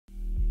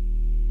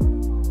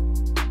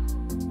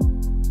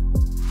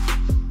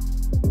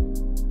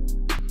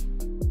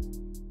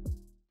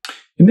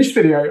In this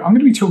video, I'm going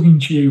to be talking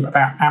to you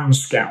about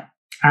Amzscout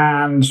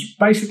and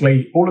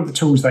basically all of the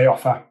tools they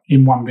offer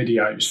in one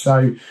video.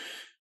 So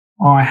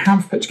I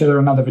have put together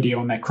another video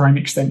on their Chrome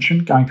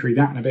extension, going through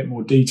that in a bit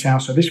more detail.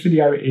 So this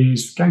video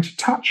is going to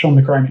touch on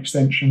the Chrome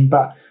extension,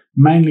 but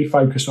mainly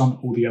focus on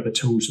all the other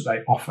tools that they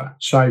offer.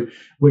 So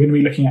we're going to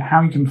be looking at how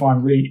you can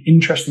find really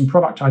interesting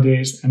product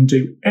ideas and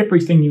do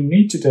everything you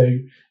need to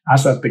do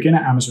as a beginner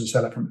Amazon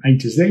seller from A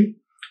to Z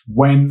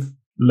when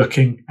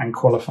looking and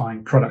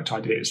qualifying product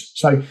ideas.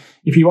 So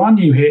if you are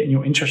new here and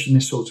you're interested in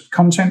this sort of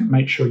content,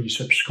 make sure you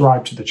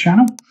subscribe to the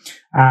channel.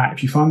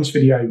 If you find this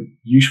video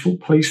useful,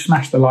 please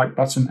smash the like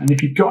button. And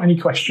if you've got any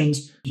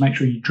questions, make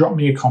sure you drop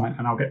me a comment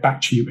and I'll get back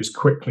to you as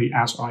quickly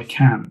as I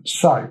can.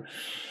 So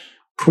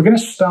we're going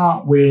to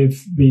start with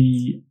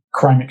the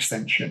Chrome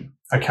extension.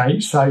 Okay,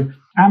 so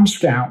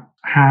Amzscout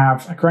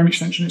have a Chrome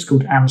extension. It's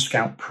called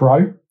Amzscout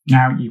Pro.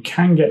 Now, you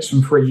can get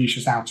some free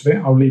uses out of it.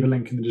 I'll leave a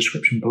link in the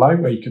description below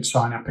where you could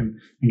sign up and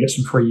get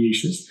some free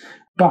uses.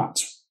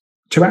 But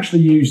to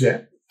actually use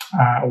it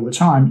all the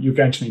time, you're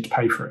going to need to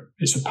pay for it.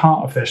 It's a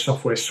part of their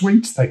software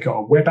suite. They've got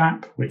a web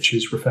app, which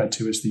is referred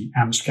to as the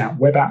Amzscout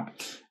web app,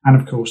 and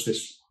of course,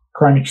 this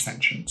Chrome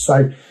extension.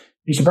 So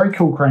it's a very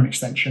cool Chrome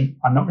extension.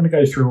 I'm not going to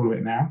go through all of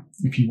it now.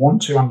 If you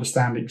want to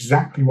understand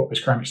exactly what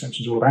this Chrome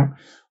extension is all about,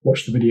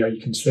 watch the video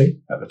you can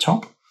see at the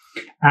top.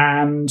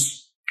 And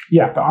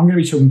yeah, but I'm going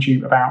to be talking to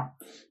you about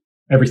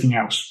everything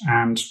else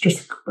and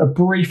just a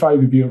brief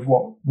overview of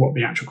what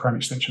the actual Chrome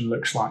extension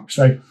looks like.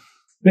 So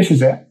this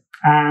is it.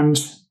 And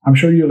I'm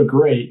sure you'll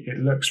agree, it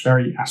looks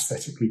very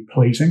aesthetically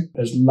pleasing.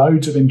 There's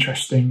loads of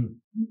interesting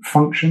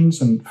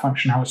functions and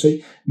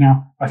functionality.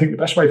 Now, I think the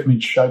best way for me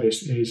to show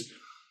this is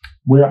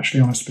we're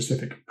actually on a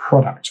specific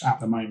product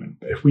at the moment.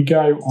 But if we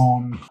go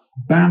on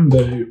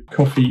bamboo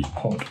coffee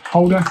pod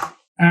holder,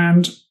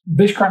 and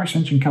this Chrome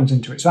extension comes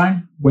into its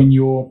own when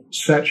you're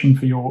searching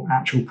for your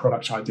actual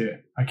product idea.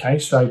 Okay,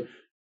 so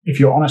if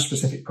you're on a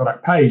specific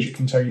product page, it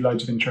can tell you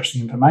loads of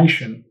interesting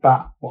information.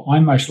 But what I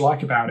most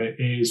like about it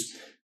is,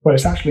 well,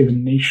 it's actually the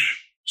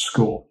niche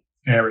score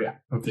area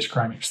of this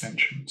Chrome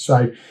extension.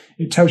 So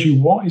it tells you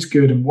what is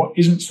good and what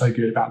isn't so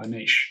good about the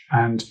niche.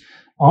 And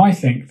I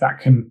think that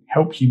can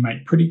help you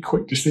make pretty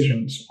quick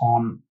decisions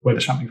on whether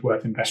something's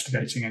worth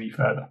investigating any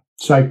further.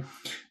 So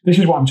this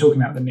is what I'm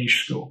talking about, the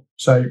niche score.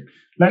 So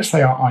let's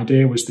say our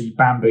idea was the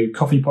bamboo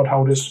coffee pod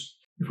holders.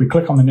 If we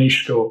click on the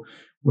niche score,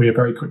 we are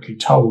very quickly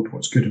told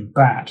what's good and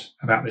bad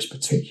about this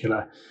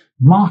particular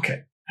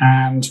market.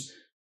 And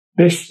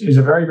this is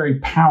a very, very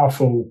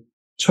powerful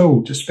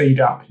tool to speed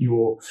up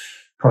your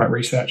product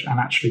research and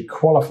actually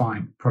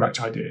qualifying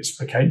product ideas.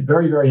 Okay,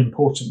 very, very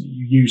important that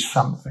you use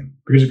something,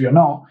 because if you're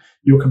not,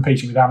 you're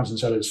competing with Amazon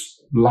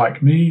sellers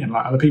like me and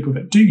like other people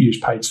that do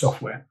use paid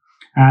software.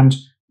 And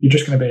you're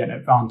just going to be at an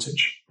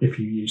advantage if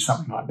you use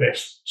something like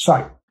this.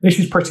 So this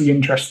is pretty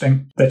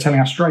interesting. They're telling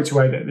us straight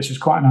away that this is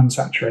quite an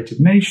unsaturated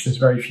niche. There's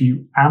very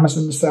few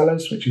Amazon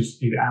sellers, which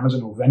is either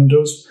Amazon or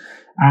vendors,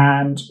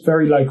 and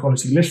very low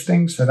quality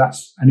listings. So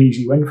that's an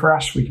easy win for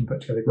us. We can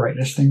put together great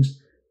listings.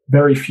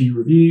 Very few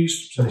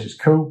reviews. So this is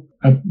cool.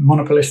 A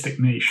monopolistic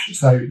niche.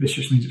 So this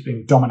just means it's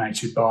being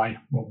dominated by,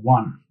 well,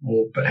 one,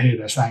 but here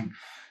they're saying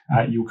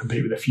you'll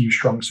compete with a few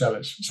strong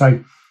sellers.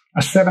 So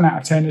a 7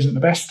 out of 10 isn't the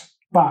best,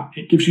 but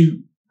it gives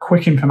you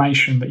quick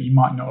information that you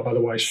might not have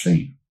otherwise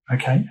seen.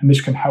 Okay, and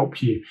this can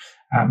help you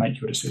make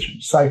your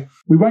decisions. So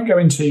we won't go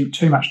into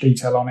too much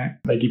detail on it.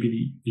 They give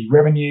you the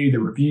revenue, the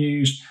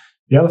reviews.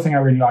 The other thing I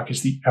really like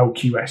is the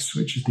LQS,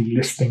 which is the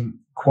listing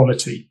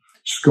quality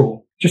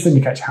score. Just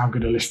indicates how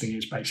good a listing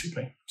is,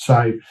 basically.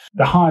 So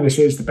the higher this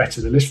is, the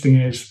better the listing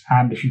is.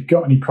 And if you've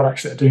got any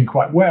products that are doing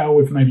quite well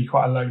with maybe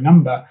quite a low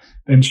number,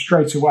 then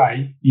straight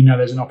away, you know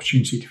there's an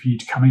opportunity for you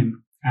to come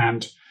in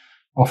and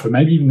offer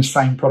maybe even the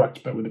same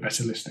product, but with a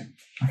better listing.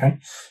 Okay.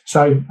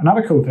 So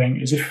another cool thing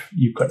is if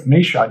you click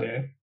niche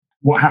idea,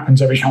 what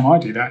happens every time I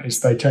do that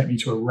is they take me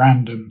to a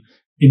random,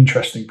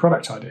 interesting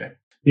product idea.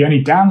 The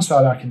only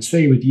downside I can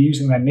see with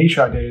using their niche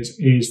ideas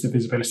is the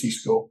visibility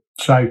score.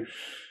 So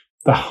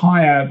the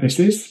higher this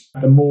is,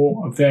 the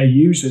more of their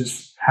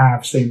users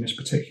have seen this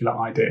particular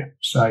idea.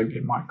 So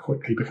it might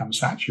quickly become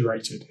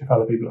saturated if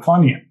other people are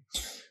finding it.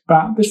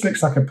 But this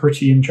looks like a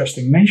pretty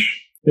interesting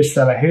niche. This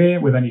seller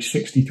here with only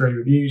 63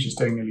 reviews is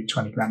doing nearly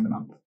 20 grand a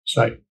month.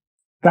 So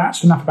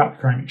that's enough about the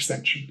Chrome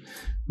extension.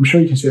 I'm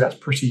sure you can see that's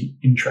pretty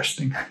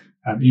interesting,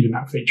 even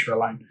that feature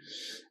alone.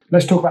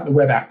 Let's talk about the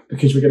web app,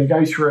 because we're going to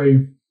go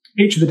through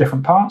each of the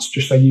different parts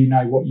just so you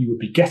know what you would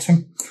be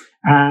getting.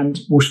 And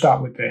we'll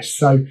start with this.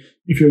 So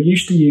if you're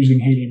used to using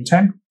Helium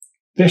 10,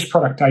 this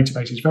product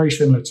database is very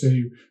similar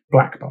to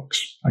Blackbox.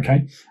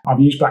 Okay,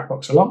 I've used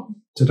Blackbox a lot.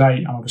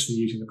 Today, I'm obviously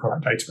using the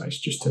product database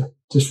just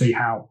to see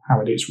how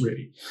it is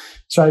really.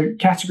 So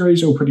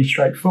categories are all pretty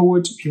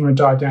straightforward. If you want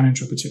to dive down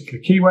into a particular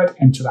keyword,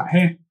 enter that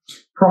here.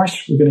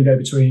 Price, we're going to go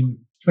between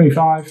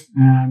 25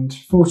 and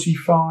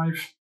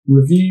 45.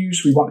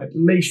 Reviews, we want at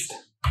least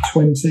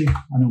 20. I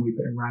normally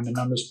put in random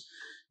numbers,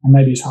 and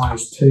maybe as high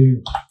as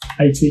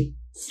 280,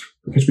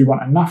 because we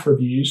want enough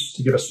reviews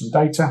to give us some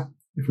data.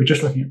 If we're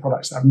just looking at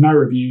products that have no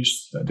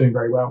reviews that are doing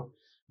very well,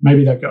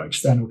 Maybe they've got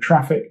external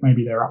traffic.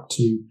 Maybe they're up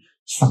to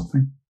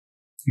something.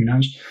 Who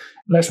knows?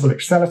 Let's have a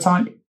look. Seller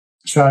type.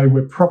 So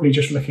we're probably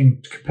just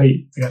looking to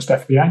compete against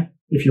FBA.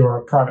 If you're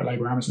a private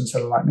label Amazon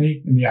seller like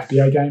me in the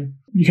FBA game,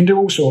 you can do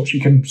all sorts.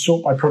 You can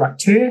sort by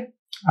product tier.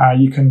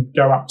 You can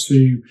go up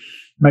to,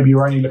 maybe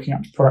you're only looking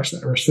at products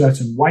that are a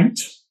certain weight.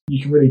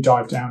 You can really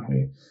dive down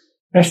here.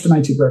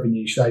 Estimated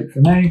revenue. So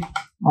for me,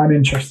 I'm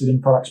interested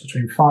in products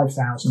between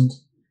 5,000.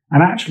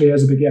 And actually,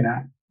 as a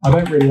beginner, I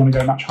don't really want to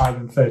go much higher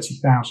than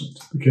 30,000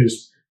 because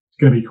it's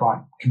going to be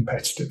quite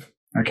competitive.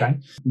 Okay.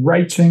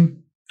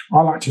 Rating.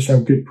 I like to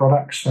sell good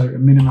products. So a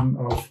minimum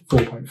of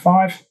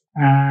 4.5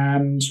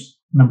 and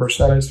number of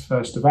sellers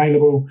first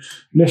available,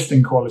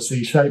 listing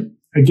quality. So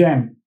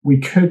again,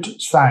 we could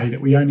say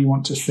that we only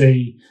want to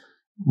see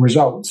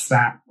results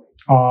that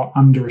are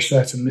under a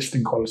certain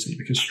listing quality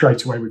because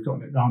straight away we've got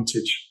an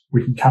advantage.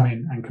 We can come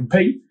in and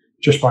compete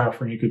just by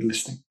offering a good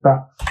listing.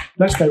 But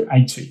let's go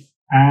 80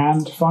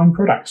 and find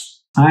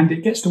products. And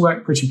it gets to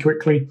work pretty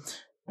quickly.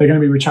 They're going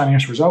to be returning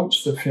us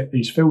results that fit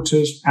these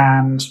filters.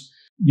 And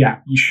yeah,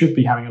 you should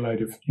be having a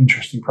load of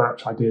interesting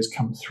product ideas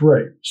come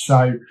through.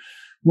 So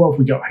what have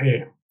we got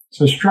here?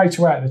 So straight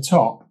away at the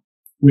top,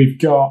 we've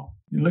got,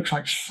 it looks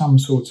like some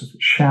sort of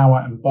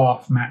shower and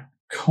bath mat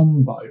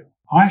combo.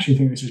 I actually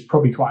think this is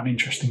probably quite an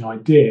interesting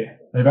idea.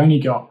 They've only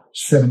got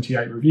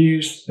 78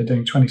 reviews. They're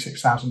doing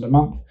 26,000 a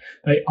month.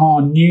 They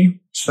are new.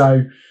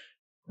 So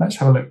let's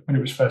have a look when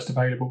it was first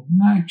available.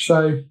 No.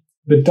 So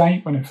the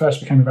date when it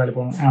first became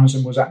available on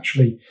Amazon was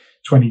actually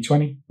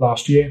 2020,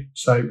 last year.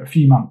 So a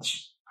few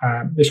months.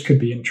 This could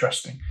be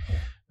interesting.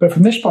 But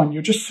from this point,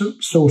 you're just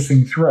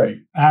sourcing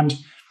through. And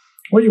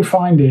what you'll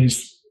find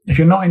is if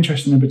you're not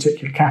interested in a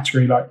particular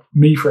category, like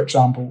me, for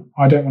example,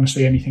 I don't want to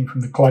see anything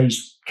from the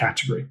clothes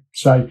category.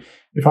 So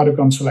if I'd have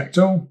gone select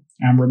all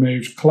and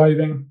removed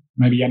clothing,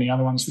 maybe any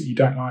other ones that you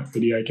don't like,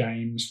 video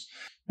games,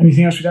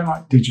 anything else you don't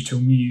like, digital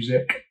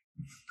music,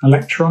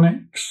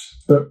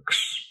 electronics, books,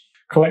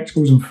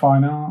 collectibles and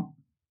fine art,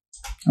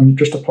 and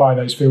just apply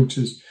those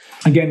filters.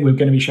 Again, we're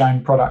going to be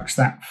showing products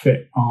that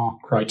fit our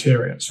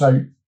criteria.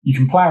 So you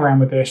can play around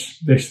with this.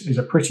 This is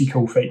a pretty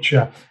cool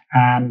feature.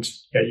 And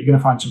yeah, you're going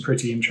to find some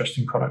pretty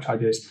interesting product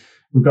ideas.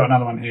 We've got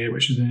another one here,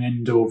 which is an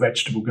indoor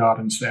vegetable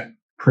garden set.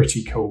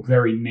 Pretty cool,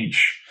 very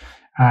niche.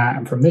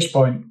 And from this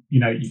point,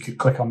 you could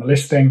click on the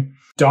listing,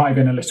 dive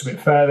in a little bit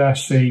further,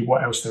 see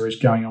what else there is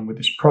going on with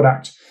this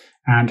product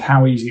and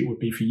how easy it would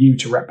be for you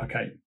to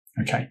replicate.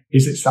 Okay,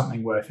 is it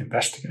something worth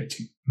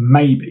investigating?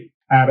 Maybe,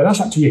 but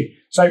that's up to you.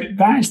 So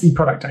that is the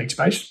product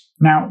database.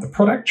 Now, the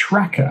product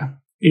tracker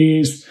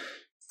is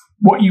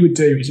what you would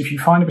do is if you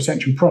find a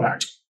potential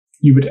product,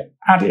 you would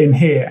add it in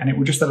here and it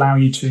will just allow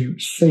you to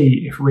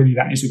see if really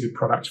that is a good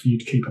product for you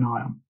to keep an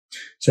eye on.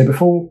 So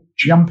before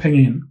jumping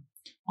in,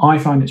 I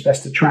find it's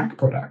best to track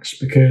products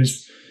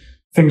because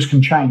things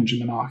can change in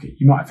the market.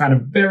 You might have found a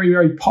very,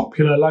 very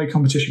popular low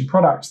competition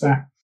product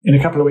that in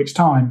a couple of weeks'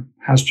 time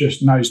has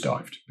just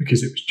nosedived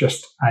because it was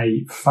just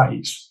a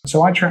phase.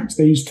 So I tracked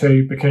these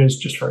two because,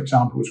 just for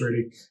examples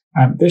really,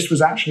 this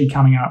was actually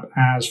coming up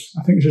as,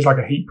 I think this is like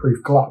a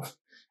heat-proof glove.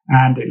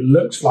 And it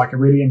looks like a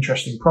really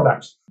interesting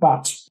product,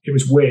 but it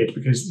was weird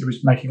because it was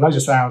making loads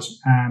of sales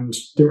and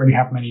didn't really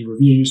have many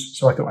reviews.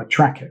 So I thought I'd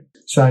track it.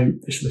 So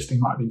this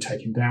listing might have been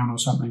taken down or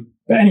something.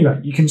 But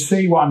anyway, you can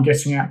see what I'm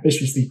getting at.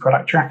 This is the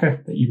product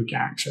tracker that you would get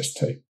access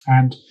to.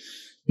 And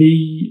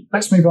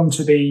let's move on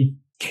to the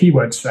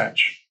keyword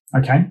search.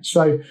 Okay,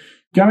 so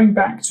going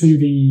back to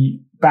the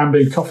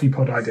bamboo coffee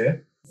pod idea,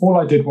 all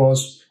I did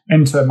was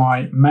enter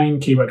my main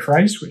keyword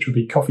phrase, which would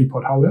be coffee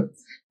pod holder.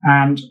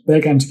 And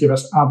they're going to give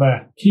us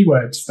other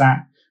keywords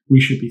that we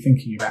should be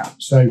thinking about.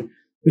 So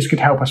this could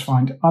help us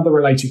find other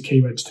related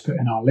keywords to put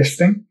in our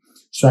listing.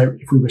 So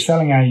if we were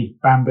selling a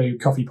bamboo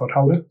coffee pod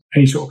holder,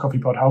 any sort of coffee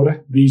pod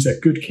holder, these are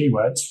good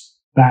keywords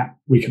that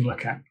we can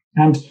look at.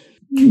 And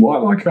what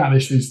I like about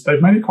this is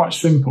they've made it quite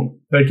simple.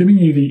 They're giving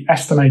you the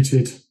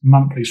estimated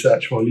monthly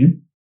search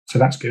volume. So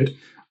that's good.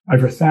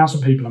 Over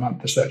 1,000 people a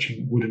month are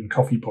searching wooden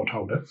coffee pod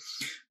holder.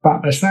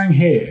 But they're saying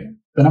here,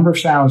 the number of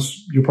sales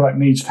your product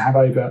needs to have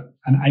over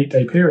an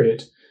 8-day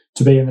period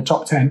to be in the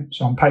top 10,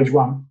 so on page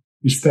 1,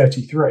 is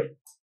 33.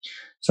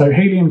 So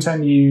Helium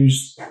 10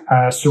 use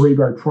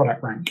Cerebro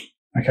product rank.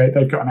 Okay,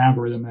 they've got an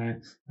algorithm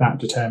there that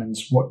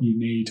determines what you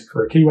need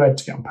for a keyword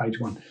to get on page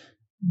 1.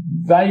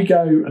 They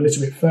go a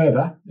little bit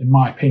further, in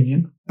my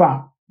opinion,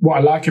 but what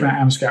I like about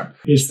Amzscout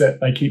is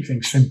that they keep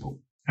things simple.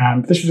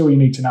 And this is all you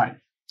need to know.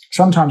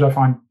 Sometimes I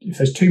find if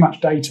there's too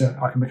much data,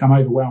 I can become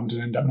overwhelmed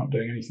and end up not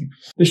doing anything.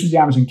 This is the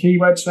Amazon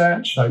keyword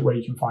search, so where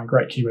you can find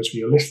great keywords for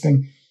your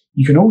listing.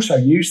 You can also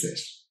use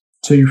this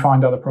to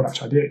find other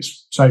product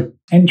ideas. So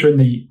enter in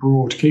the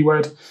broad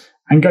keyword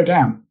and go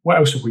down. What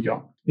else have we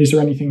got? Is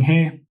there anything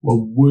here?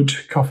 Well, wood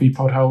coffee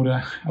pod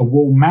holder, a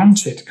wall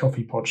mounted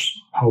coffee pod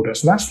holder.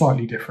 So that's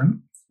slightly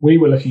different. We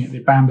were looking at the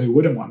bamboo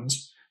wooden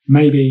ones.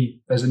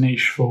 Maybe there's a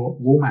niche for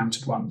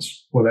wall-mounted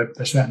ones. Well,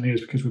 there certainly is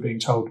because we're being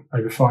told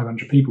over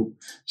 500 people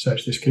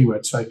search this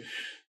keyword. So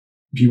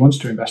if you wanted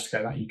to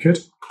investigate that, you could.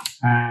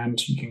 And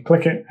you can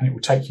click it and it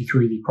will take you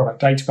through the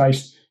product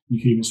database.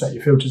 You can even set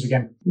your filters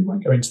again. We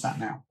won't go into that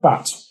now,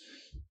 but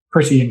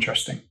pretty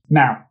interesting.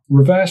 Now,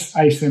 reverse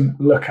ASIN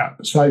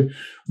lookup. So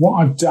what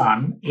I've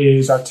done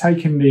is I've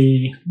taken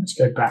let's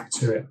go back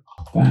to it,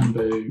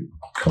 bamboo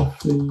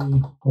coffee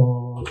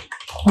pod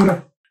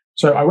holder.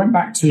 So I went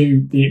back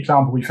to the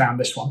example we found,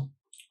 this one,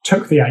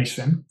 took the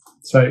ASIN.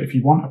 So if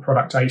you want a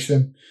product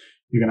ASIN,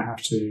 you're going to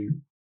have to,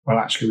 well,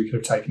 actually we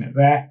could have taken it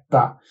there,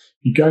 but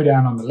if you go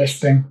down on the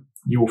listing,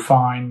 you'll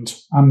find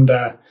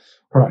under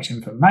product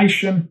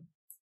information,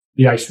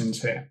 the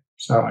ASIN's here.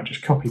 So I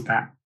just copied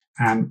that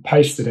and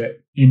pasted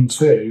it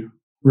into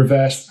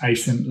reverse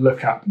ASIN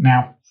lookup.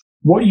 Now,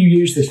 what you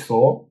use this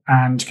for,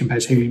 and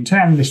compared to Helium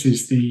 10, this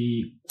is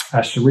the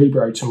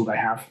Cerebro tool they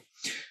have.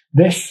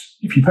 This,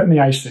 if you put in the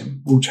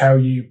ASIN, will tell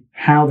you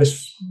how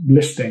this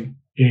listing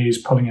is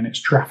pulling in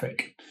its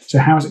traffic. So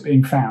how is it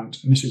being found?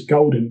 And this is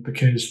golden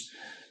because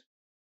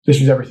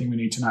this is everything we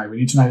need to know. We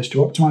need to know this to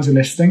optimize a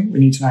listing. We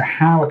need to know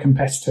how a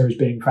competitor is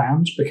being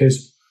found,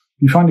 because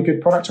if you find a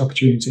good product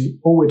opportunity,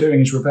 all we're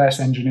doing is reverse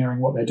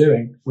engineering what they're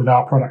doing with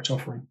our product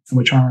offering, and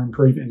we're trying to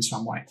improve it in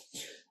some way.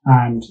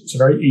 And it's a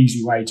very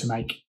easy way to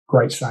make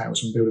great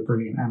sales and build a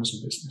brilliant Amazon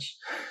business.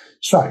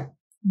 So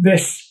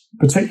this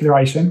particular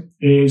ASIN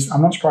is,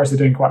 I'm not surprised they're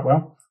doing quite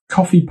well.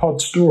 Coffee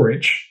pod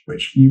storage,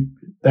 which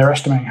they're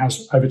estimating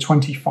has over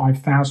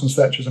 25,000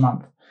 searches a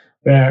month.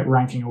 They're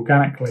ranking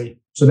organically.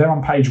 So they're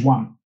on page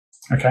 1.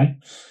 Okay.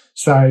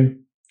 So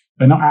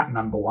they're not at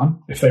number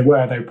 1. If they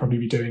were, they would probably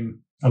be doing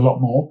a lot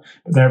more,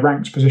 but they're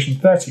ranked position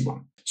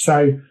 31.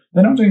 So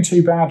they're not doing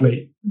too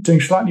badly,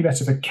 doing slightly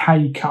better for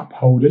K cup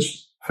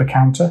holders for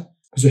counter,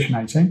 position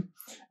 18.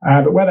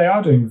 But where they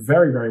are doing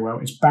very, very well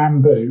is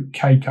bamboo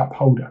K cup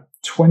holder,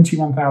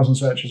 21,000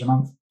 searches a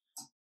month.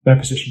 They're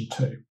position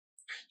 2.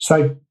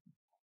 So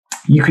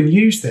you can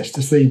use this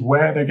to see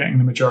where they're getting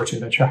the majority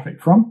of their traffic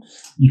from.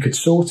 You could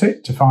sort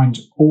it to find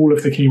all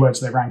of the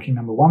keywords they're ranking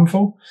number 1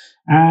 for,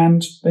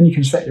 and then you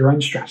can set your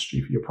own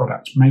strategy for your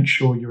product. Make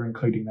sure you're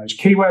including those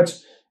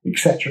keywords,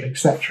 etc.,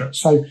 etc.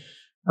 So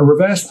a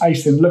reverse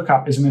ASIN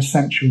lookup is an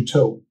essential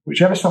tool.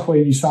 Whichever software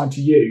you decide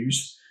to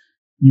use,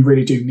 you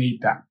really do need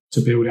that to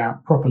build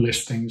out proper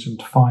listings and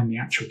to find the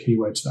actual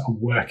keywords that are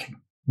working.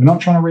 We're not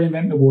trying to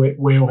reinvent the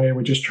wheel here.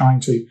 We're just trying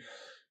to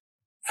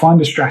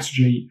find a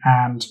strategy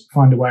and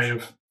find a way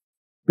of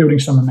building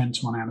some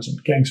momentum on Amazon,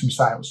 getting some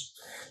sales.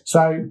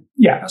 So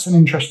yeah, that's an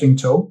interesting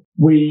tool.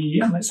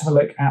 Let's have a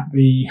look at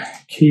the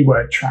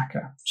keyword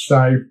tracker.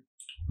 So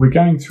we're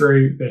going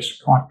through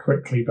this quite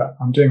quickly, but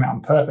I'm doing that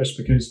on purpose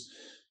because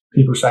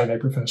people say they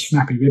prefer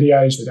snappy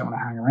videos. They don't want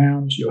to hang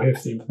around. You're here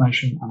for the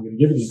information. I'm going to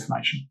give you the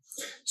information.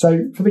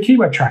 So for the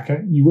keyword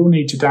tracker, you will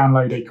need to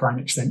download a Chrome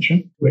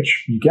extension,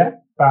 which you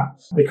get,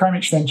 but the Chrome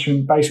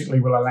extension basically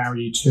will allow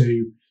you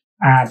to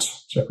add,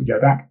 so if we go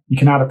back, you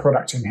can add a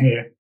product in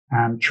here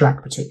and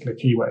track particular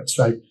keywords.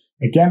 So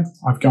again,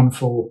 I've gone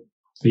for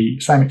the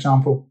same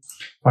example.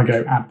 If I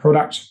go add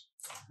product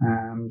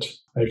and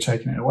they've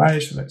taken it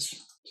away, so let's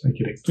take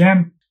it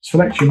again.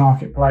 Select your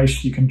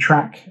marketplace. You can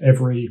track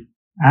every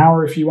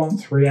hour if you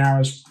want, 3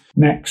 hours.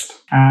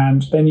 Next,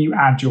 and then you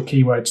add your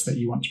keywords that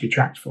you want to be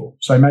tracked for.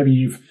 So maybe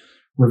you've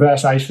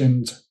reverse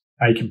ASIN'd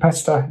a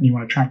competitor and you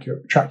want to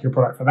track your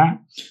product for that.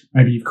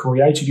 Maybe you've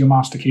created your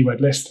master keyword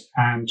list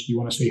and you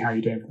want to see how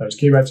you're doing for those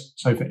keywords.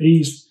 So for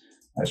ease,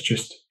 let's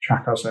just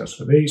track ourselves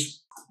for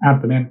these,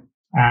 add them in,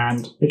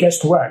 and it gets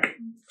to work.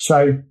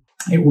 So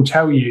it will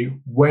tell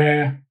you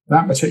where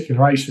that particular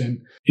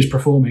ASIN is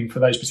performing for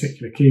those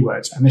particular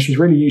keywords. And this is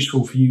really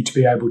useful for you to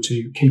be able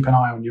to keep an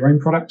eye on your own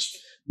products,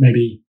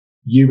 maybe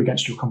you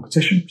against your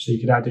competition. So you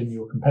could add in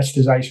your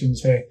competitors'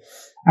 ASINs here.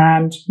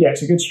 And yeah,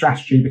 it's a good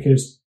strategy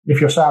because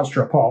if your sales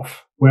drop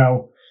off,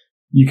 well,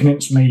 you can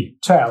instantly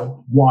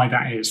tell why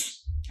that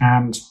is.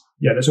 And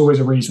yeah, there's always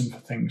a reason for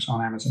things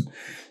on Amazon.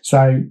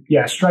 So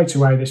yeah, straight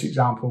away, this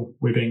example,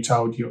 we're being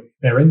told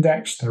they're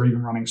indexed. They're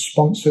even running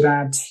sponsored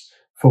ads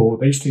for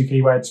these 2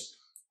 keywords.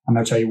 And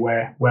they'll tell you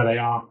where they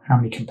are, how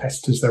many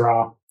competitors there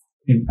are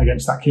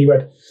against that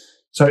keyword.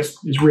 So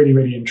it's really,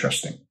 really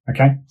interesting.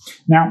 Okay.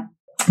 Now,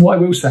 what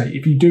I will say,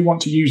 if you do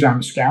want to use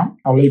Amzscout,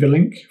 I'll leave a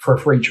link for a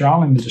free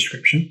trial in the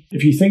description.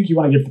 If you think you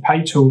want to give the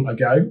paid tool a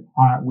go,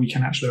 we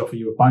can actually offer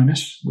you a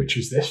bonus, which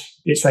is this.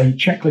 It's a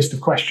checklist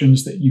of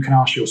questions that you can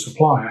ask your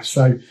supplier.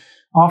 So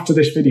after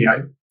this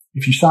video,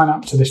 if you sign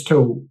up to this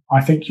tool,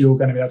 I think you're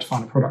going to be able to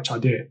find a product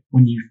idea.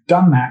 When you've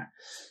done that,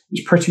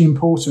 it's pretty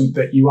important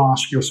that you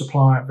ask your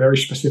supplier very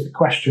specific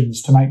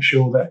questions to make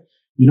sure that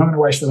you're not going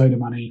to waste a load of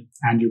money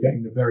and you're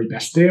getting the very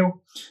best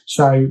deal.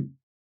 So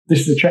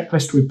this is a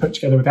checklist we've put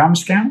together with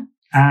Amzscout,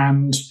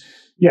 and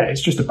yeah,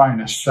 it's just a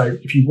bonus. So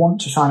if you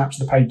want to sign up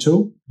to the paid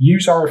tool,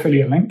 use our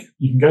affiliate link.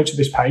 You can go to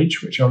this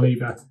page, which I'll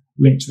leave a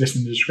link to this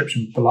in the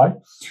description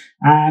below,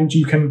 and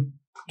you can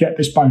get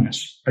this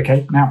bonus.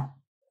 Okay. Now,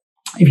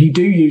 if you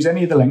do use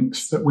any of the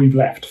links that we've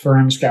left for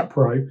Amzscout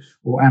Pro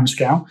or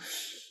Amzscout,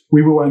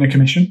 we will earn a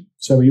commission.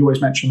 So we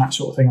always mention that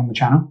sort of thing on the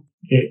channel.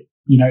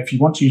 If you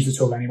want to use the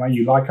tool anyway,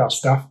 you like our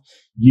stuff,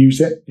 use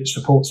it. It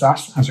supports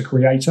us as a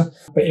creator.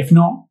 But if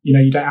not,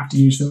 you don't have to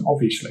use them,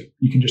 obviously.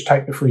 You can just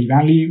take the free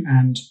value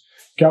and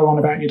go on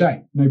about your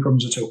day. No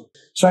problems at all.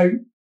 So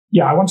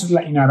yeah, I wanted to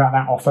let you know about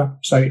that offer.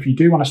 So if you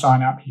do want to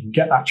sign up, you can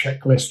get that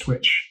checklist,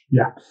 which,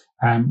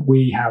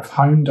 we have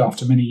honed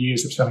after many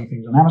years of selling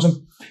things on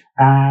Amazon.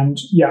 And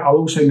I'll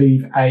also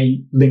leave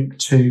a link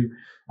to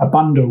a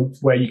bundle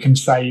where you can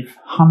save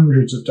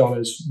hundreds of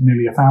dollars,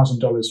 nearly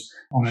 $1,000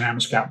 on an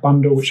Amzscout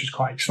bundle, which is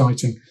quite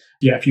exciting.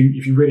 If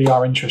you really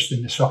are interested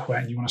in this software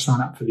and you want to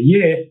sign up for the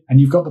year and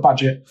you've got the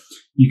budget,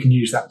 you can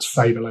use that to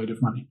save a load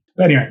of money.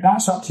 But anyway,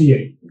 that's up to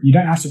you. You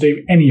don't have to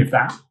do any of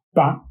that,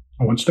 but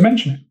I wanted to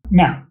mention it.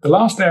 Now, the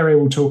last area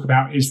we'll talk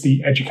about is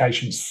the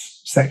education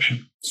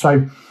section.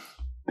 So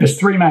there's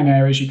three main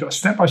areas. You've got a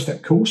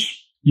step-by-step course.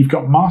 You've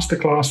got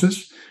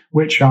masterclasses,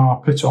 which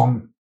are put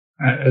on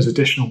as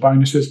additional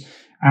bonuses,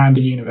 and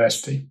a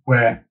university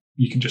where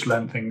you can just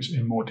learn things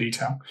in more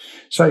detail.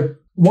 So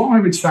what I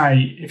would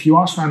say, if you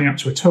are signing up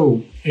to a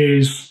tool,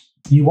 is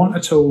you want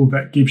a tool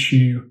that gives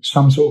you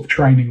some sort of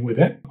training with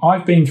it.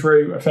 I've been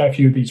through a fair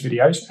few of these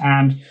videos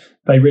and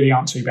they really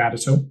aren't too bad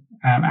at all.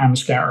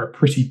 Amzscout are a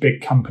pretty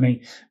big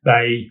company.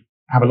 They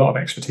have a lot of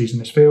expertise in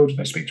this field.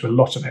 They speak to a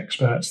lot of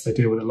experts. They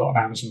deal with a lot of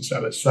Amazon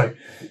sellers. So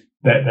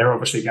they're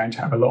obviously going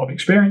to have a lot of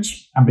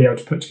experience and be able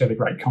to put together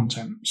great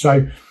content.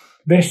 So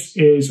this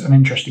is an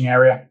interesting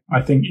area.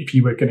 I think if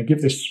you were going to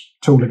give this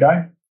tool a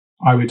go,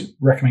 I would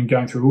recommend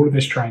going through all of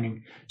this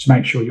training to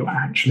make sure you're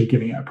actually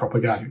giving it a proper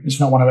go. It's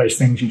not one of those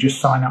things you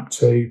just sign up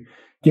to,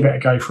 give it a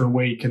go for a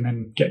week and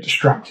then get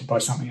distracted by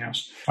something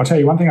else. I'll tell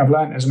you one thing I've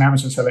learned as an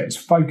Amazon seller is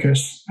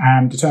focus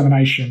and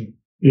determination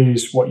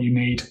is what you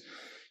need.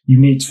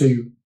 You need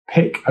to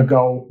pick a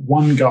goal,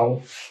 one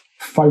goal,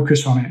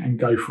 focus on it and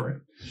go for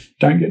it.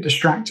 Don't get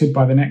distracted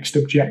by the next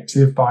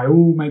objective, by,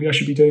 maybe I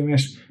should be doing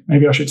this.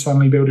 Maybe I should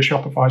suddenly build a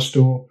Shopify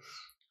store.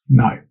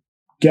 No.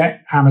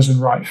 Get Amazon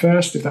right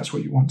first if that's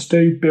what you want to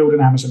do. Build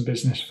an Amazon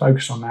business.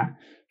 Focus on that.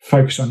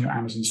 Focus on your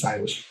Amazon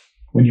sales.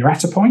 When you're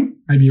at a point,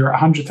 maybe you're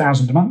at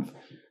 100,000 a month,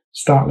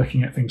 start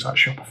looking at things like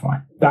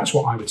Shopify. That's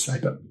what I would say,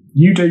 but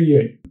you do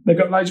you. They've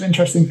got loads of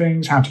interesting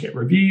things, how to get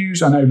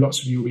reviews. I know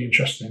lots of you will be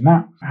interested in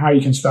that. How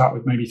you can start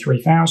with maybe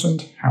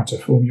 3,000, how to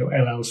form your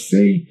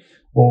LLC,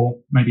 or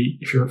maybe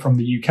if you're from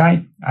the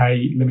UK,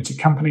 a limited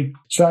company.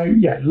 So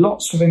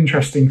lots of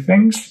interesting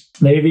things.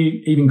 They've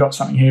even got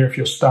something here if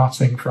you're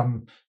starting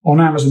from on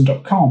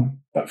Amazon.com,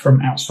 but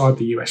from outside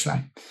the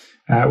USA.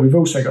 We've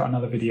also got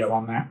another video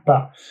on that,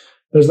 but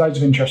there's loads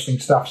of interesting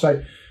stuff.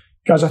 So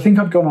guys, I think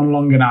I've gone on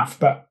long enough,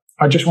 but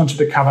I just wanted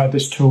to cover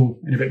this tool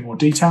in a bit more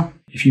detail.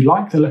 If you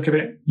like the look of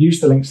it, use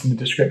the links in the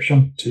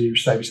description to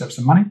save yourself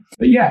some money.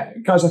 But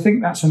guys, I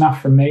think that's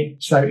enough from me.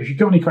 So if you've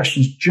got any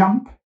questions,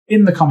 jump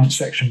in the comments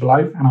section below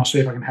and I'll see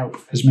if I can help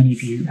as many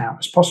of you out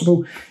as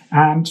possible.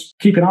 And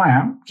keep an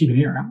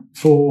ear out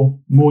for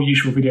more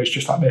useful videos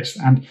just like this.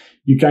 And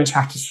you're going to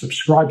have to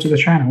subscribe to the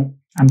channel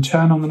and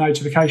turn on the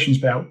notifications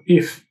bell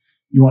if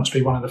you want to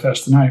be one of the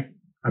first to know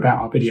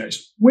about our videos,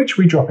 which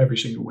we drop every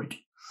single week.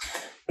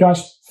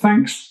 Guys,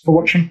 thanks for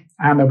watching,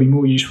 and there'll be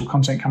more useful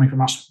content coming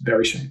from us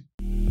very soon.